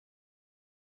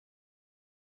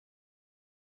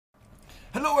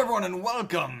Hello everyone and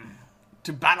welcome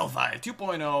to BattleFY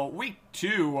 2.0 Week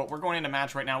 2. We're going into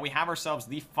match right now. We have ourselves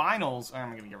the finals.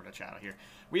 I'm going to get rid of chat here.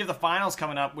 We have the finals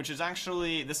coming up, which is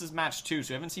actually, this is match 2, so if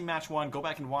you haven't seen match 1, go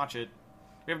back and watch it.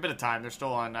 We have a bit of time. They're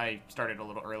still on. I started a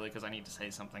little early because I need to say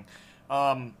something.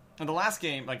 And the last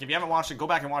game, like if you haven't watched it, go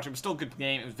back and watch it. It was still a good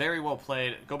game. It was very well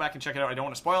played. Go back and check it out. I don't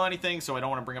want to spoil anything, so I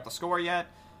don't want to bring up the score yet.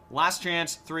 Last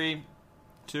chance. 3,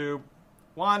 2,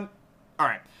 1.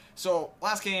 Alright. So,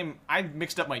 last game, I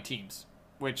mixed up my teams,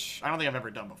 which I don't think I've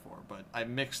ever done before, but I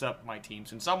mixed up my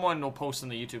teams. And someone will post in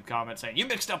the YouTube comments saying, you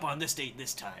mixed up on this date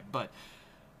this time. But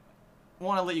I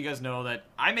want to let you guys know that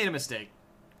I made a mistake.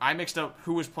 I mixed up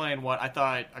who was playing what. I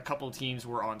thought a couple of teams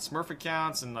were on Smurf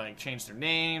accounts and like changed their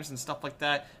names and stuff like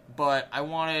that. But I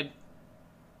wanted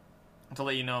to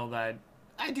let you know that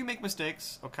I do make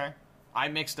mistakes, okay? I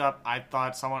mixed up. I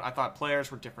thought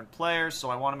players were different players, so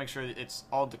I want to make sure that it's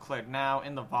all declared now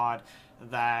in the VOD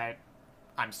that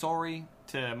I'm sorry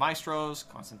to Maestros,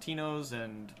 Constantinos,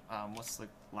 and what's the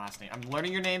last name? I'm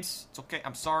learning your names. It's okay.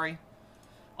 I'm sorry.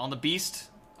 On the Beast,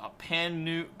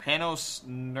 Panos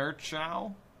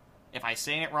Nurchow. If I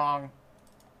say it wrong.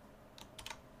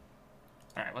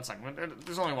 Alright, 1 second.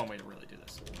 There's only one way to really do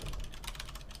this.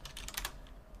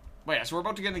 But yeah, so we're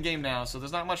about to get in the game now, so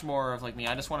there's not much more of like me.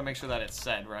 I just want to make sure that it's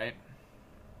said, right?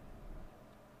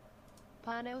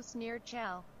 Panos near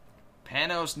Chow.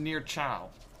 Panos near Chow.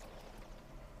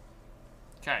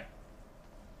 Okay.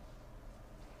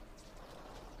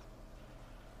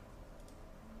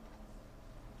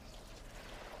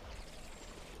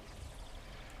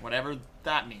 Whatever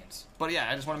that means. But yeah,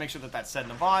 I just want to make sure that that's said in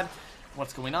the VOD.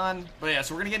 What's going on. But yeah,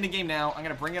 so we're going to get into game now. I'm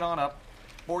going to bring it on up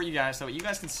for you guys so that you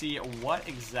guys can see what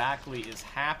exactly is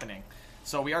happening.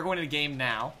 So we are going to the game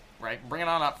now, right? Bring it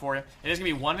on up for you. It is going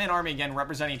to be one-man army again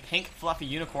representing Pink Fluffy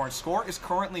Unicorns. Score is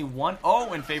currently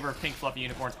 1-0 in favor of Pink Fluffy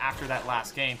Unicorns after that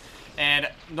last game. And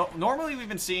normally we've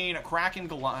been seeing Kraken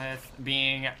Goliath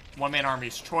being one-man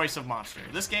army's choice of monster.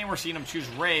 This game we're seeing him choose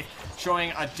Wraith,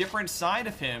 showing a different side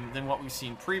of him than what we've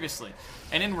seen previously.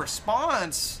 And in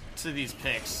response to these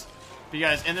picks,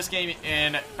 because in this game,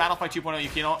 in BattleFY 2.0, you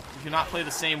cannot play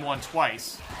the same one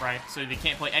twice, right? So you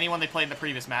can't play anyone they played in the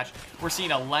previous match. We're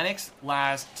seeing a Lennox,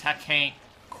 Laz, Tech Haint,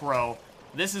 Crow.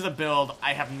 This is a build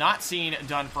I have not seen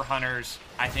done for Hunters,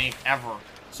 I think, ever.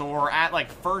 So we're at,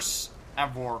 like, first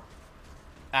ever.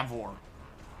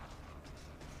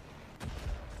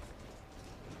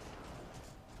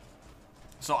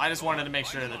 So I just wanted to make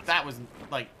sure that that was,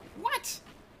 like, what?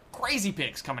 Crazy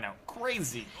picks coming out.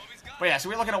 Crazy. But yeah, so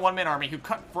we're looking at one-man army who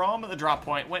cut from the drop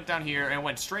point, went down here, and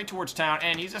went straight towards town,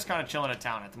 and he's just kind of chilling at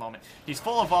town at the moment. He's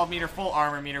full evolve meter, full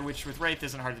armor meter, which with Wraith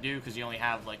isn't hard to do because you only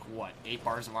have, like, what, 8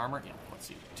 bars of armor? Yeah, let's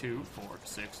see. 2, 4,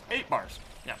 6, 8 bars.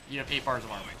 Yeah, you have 8 bars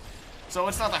of armor. So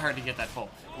it's not that hard to get that full.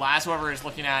 Last, however, is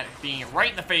looking at being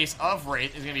right in the face of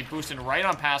Wraith. Is going to be boosting right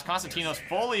on past. Constantino's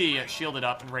fully shielded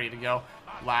up and ready to go.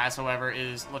 Last, however,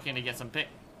 is looking to get some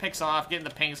picks off, getting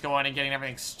the pings going, and getting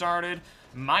everything started.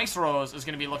 Maestros is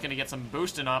going to be looking to get some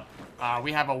boosting up.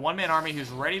 We have a one-man army who's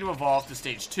ready to evolve to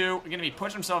stage 2. We're going to be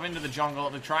pushing himself into the jungle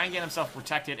to try and get himself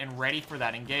protected and ready for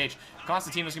that engage.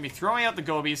 Constantino's going to be throwing out the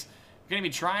gobies. We're going to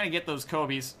be trying to get those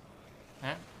Kobe's.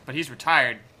 But he's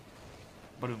retired.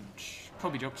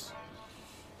 Kobe jokes.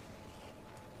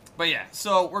 But yeah,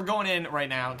 so we're going in right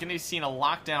now. Going to be seeing a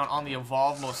lockdown on the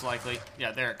evolve most likely.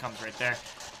 Yeah, there it comes right there.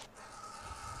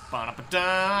 So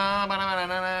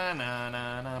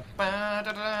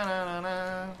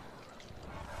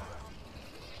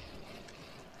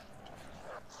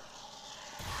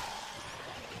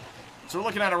we're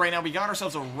looking at it right now. We got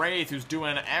ourselves a Wraith who's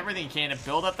doing everything he can to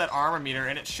build up that armor meter,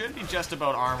 and it should be just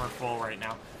about armor full right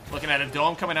now. Looking at a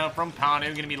dome coming out from Pound.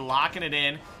 You're going to be locking it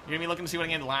in. You're going to be looking to see what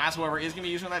again. Last, however, is going to be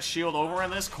using that shield over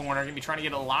in this corner. Going to be trying to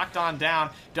get it locked on down.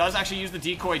 Does actually use the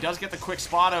decoy. Does get the quick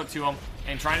spot out to him.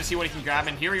 And trying to see what he can grab.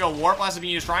 And here we go. Warp Blast is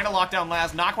being used. Trying to lock down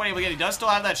Laz. Not quite able to get it. He does still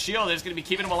have that shield. It's going to be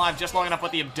keeping him alive just long enough.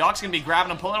 But the Abduct's going to be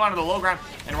grabbing him, pulling him onto the low ground.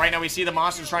 And right now we see the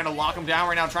monsters trying to lock him down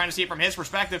right now. Trying to see it from his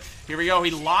perspective. Here we go.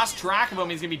 He lost track of him.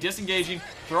 He's going to be disengaging.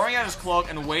 Throwing out his cloak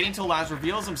and waiting till Laz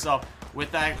reveals himself.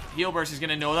 With that heal burst, he's going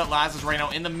to know that Laz is right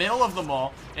now in the middle of the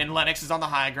mall, and Lennox is on the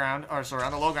high ground, or sorry,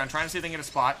 on the low ground, trying to see if they can get a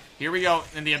spot. Here we go,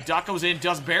 and the Abduct goes in,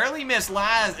 does barely miss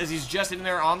Laz as he's just in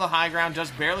there on the high ground,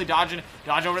 just barely dodge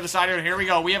over to the side here. Here we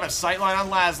go, we have a sight line on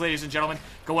Laz, ladies and gentlemen.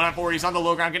 Going on forward, he's on the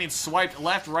low ground, getting swiped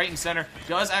left, right, and center.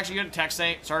 Does actually get a tech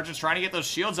Sergeant's trying to get those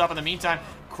shields up in the meantime.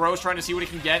 Crow's trying to see what he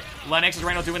can get. Lennox is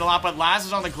right now doing a lot, but Laz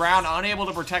is on the ground, unable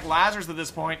to protect Lazarus at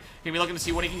this point. Gonna be looking to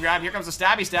see what he can grab. Here comes the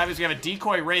Stabby Stabbies. We have a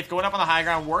decoy Wraith going up on the high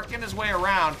ground, working his way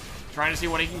around. trying to see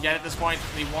what he can get at this point.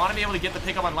 They want to be able to get the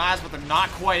pickup on Laz, but they're not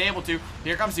quite able to.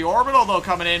 Here comes the orbital, though,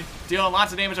 coming in, dealing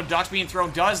lots of damage. Abduct's being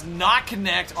thrown, does not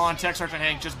connect on Tech Sergeant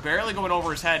Hank, just barely going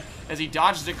over his head as he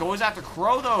dodges it. Goes after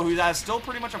Crow, though, who has still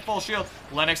pretty much a full shield.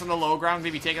 Lennox on the low ground,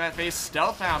 going to be taking that face.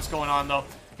 Stealth bounce going on, though.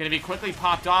 Going to be quickly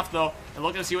popped off, though, and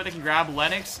looking to see what they can grab.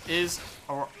 Lennox is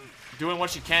doing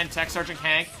what she can. Tech Sergeant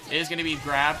Hank is going to be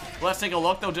grabbed. Let's take a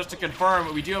look, though, just to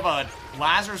confirm. We do have a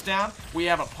Lazarus down. We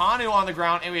have a Panu on the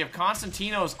ground, and we have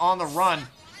Constantinos on the run.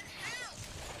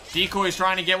 Decoy's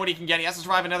trying to get what he can get. He has to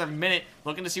survive another minute.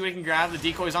 Looking to see what he can grab. The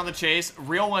Decoy's on the chase.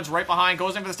 Real one's right behind.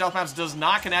 Goes in for the stealth bounce. Does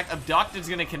not connect. Abduct is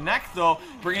going to connect, though.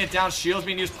 Bringing it down. Shield's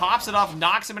being used. Pops it off.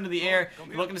 Knocks him into the air.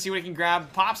 Looking to see what he can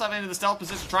grab. Pops up into the stealth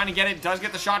position. Trying to get it. Does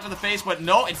get the shot to the face, but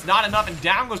no, it's not enough. And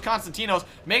down goes Constantinos,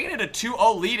 making it a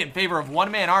 2-0 lead in favor of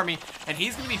one-man army. And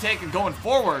he's going to be taken going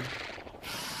forward.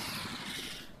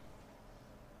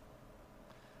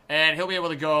 And he'll be able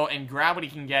to go and grab what he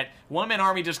can get. One-man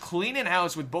army just cleaning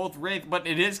house with both Wraith, but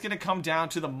it is going to come down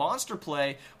to the monster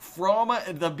play from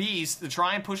the Beast to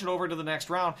try and push it over to the next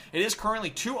round. It is currently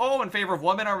 2-0 in favor of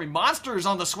one-man army. Monsters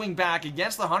on the swing back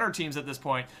against the Hunter teams at this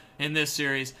point in this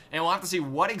series. And we'll have to see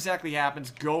what exactly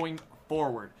happens going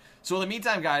forward. So in the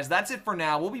meantime, guys, that's it for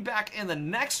now. We'll be back in the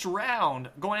next round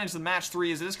going into the match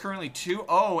 3 as it is currently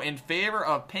 2-0 in favor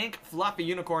of Pink Fluffy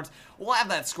Unicorns. We'll have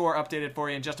that score updated for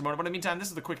you in just a moment. But in the meantime, this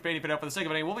is the quick fade for the sake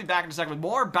of it. We'll be back in a second with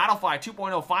more BattleFY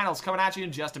 2.0 finals coming at you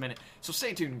in just a minute. So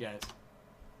stay tuned, guys.